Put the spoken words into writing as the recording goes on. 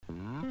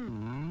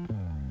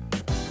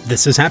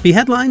This is Happy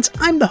Headlines.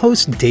 I'm the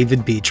host,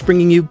 David Beach,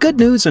 bringing you good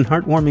news and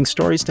heartwarming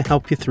stories to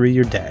help you through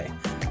your day.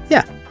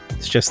 Yeah,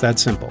 it's just that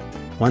simple.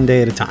 One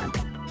day at a time.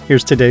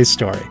 Here's today's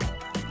story.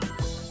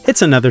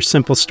 It's another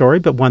simple story,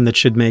 but one that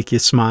should make you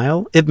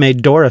smile. It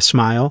made Dora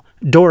smile.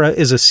 Dora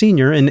is a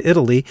senior in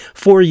Italy.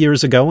 4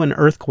 years ago, an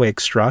earthquake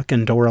struck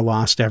and Dora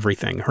lost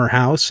everything, her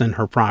house and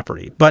her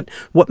property. But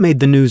what made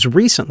the news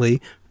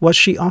recently was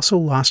she also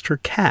lost her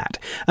cat.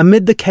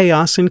 Amid the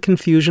chaos and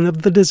confusion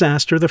of the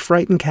disaster, the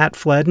frightened cat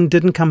fled and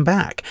didn't come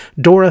back.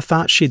 Dora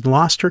thought she'd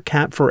lost her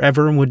cat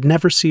forever and would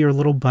never see her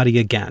little buddy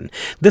again.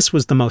 This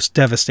was the most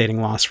devastating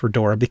loss for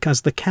Dora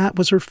because the cat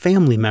was her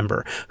family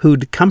member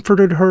who'd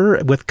comforted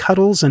her with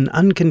cuddles and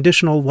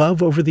unconditional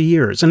love over the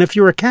years. And if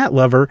you're a cat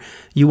lover,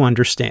 you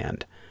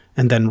understand.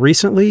 And then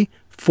recently,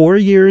 4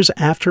 years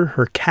after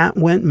her cat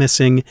went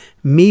missing,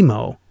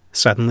 Mimo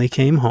suddenly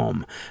came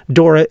home.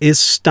 Dora is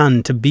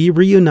stunned to be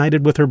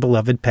reunited with her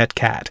beloved pet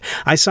cat.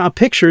 I saw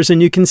pictures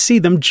and you can see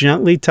them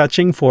gently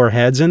touching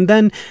foreheads, and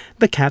then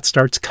the cat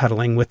starts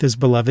cuddling with his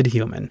beloved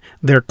human.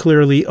 They're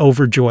clearly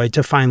overjoyed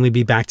to finally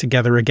be back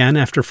together again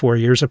after 4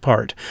 years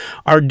apart.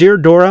 Our dear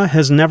Dora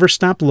has never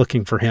stopped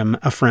looking for him,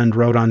 a friend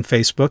wrote on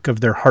Facebook of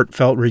their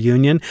heartfelt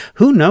reunion.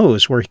 Who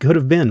knows where he could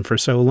have been for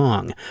so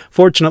long?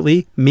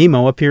 Fortunately,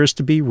 Mimo appears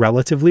to be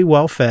relatively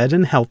well fed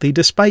and healthy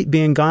despite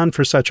being gone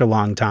for such a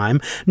long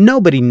time.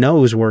 Nobody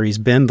knows where he's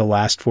been the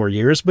last 4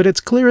 years, but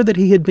it's clear that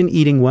he had been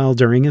eating well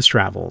during his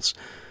travels.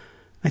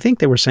 I think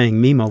they were saying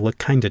Mimo looked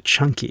kind of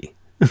chunky,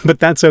 but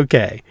that's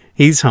okay.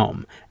 He's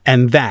home,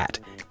 and that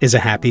is a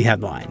happy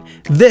headline.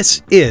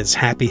 This is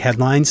Happy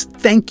Headlines.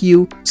 Thank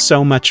you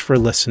so much for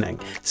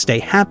listening. Stay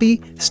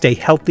happy, stay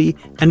healthy,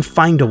 and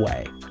find a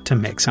way to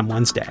make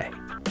someone's day.